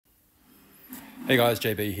Hey guys,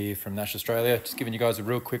 JB here from Nash Australia. Just giving you guys a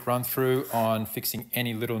real quick run through on fixing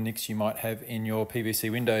any little nicks you might have in your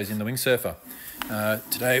PVC windows in the windsurfer.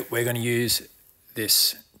 Today we're going to use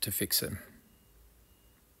this to fix them.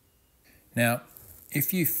 Now,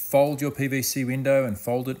 if you fold your PVC window and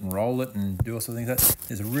fold it and roll it and do all sorts of things like that,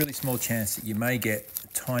 there's a really small chance that you may get a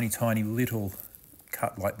tiny little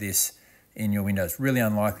cut like this in your window. It's really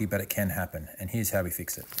unlikely, but it can happen. And here's how we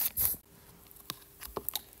fix it.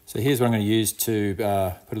 So here's what I'm going to use to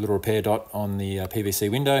put a little repair dot on the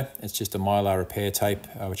PVC window. It's just a Mylar repair tape,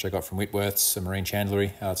 which I got from Whitworth's, a marine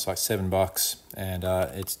chandlery. It's like $7, and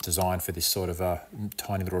it's designed for this sort of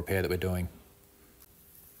tiny little repair that we're doing.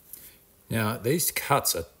 Now, these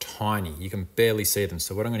cuts are tiny. You can barely see them.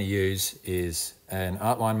 So what I'm going to use is an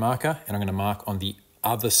outline marker, and I'm going to mark on the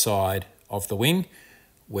other side of the wing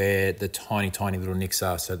where the tiny little nicks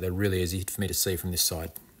are, so they're really easy for me to see from this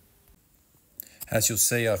side. As you'll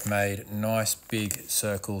see, I've made nice big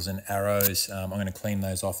circles and arrows. I'm going to clean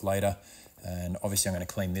those off later, and obviously I'm going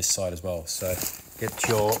to clean this side as well. So get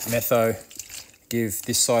your metho, give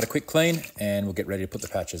this side a quick clean, and we'll get ready to put the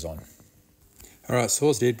patches on. All right, so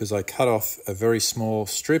what I did was I cut off a very small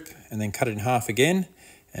strip and then cut it in half again,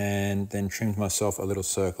 and then trimmed myself a little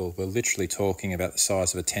circle. We're literally talking about the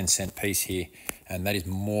size of a 10-cent piece here, and that is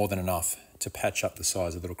more than enough to patch up the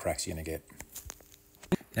size of little cracks you're going to get.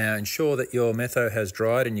 Now ensure that your metho has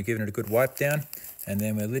dried and you're giving it a good wipe down, and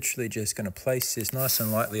then we're literally just going to place this nice and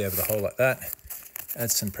lightly over the hole like that.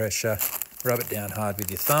 Add some pressure, rub it down hard with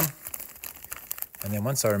your thumb, and then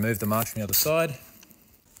once I remove the marks from the other side,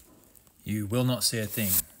 you will not see a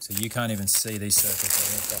thing. So you can't even see these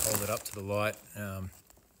circles. I have to hold it up to the light.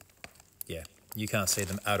 Yeah, you can't see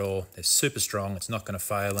them at all. They're super strong. It's not going to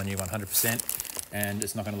fail on you 100%, and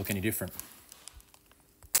it's not going to look any different.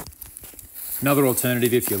 Another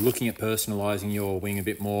alternative, if you're looking at personalising your wing a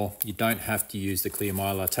bit more, you don't have to use the clear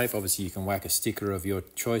Mylar tape. Obviously, you can whack a sticker of your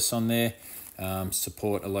choice on there,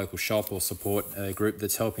 support a local shop or support a group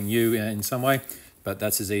that's helping you in some way, but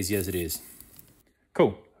that's as easy as it is.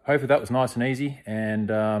 Cool. Hopefully that was nice and easy,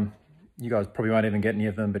 and you guys probably won't even get any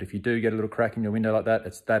of them, but if you do get a little crack in your window like that,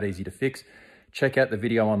 it's that easy to fix. Check out the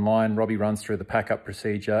video online. Robbie runs through the pack-up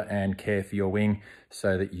procedure and care for your wing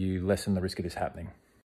so that you lessen the risk of this happening.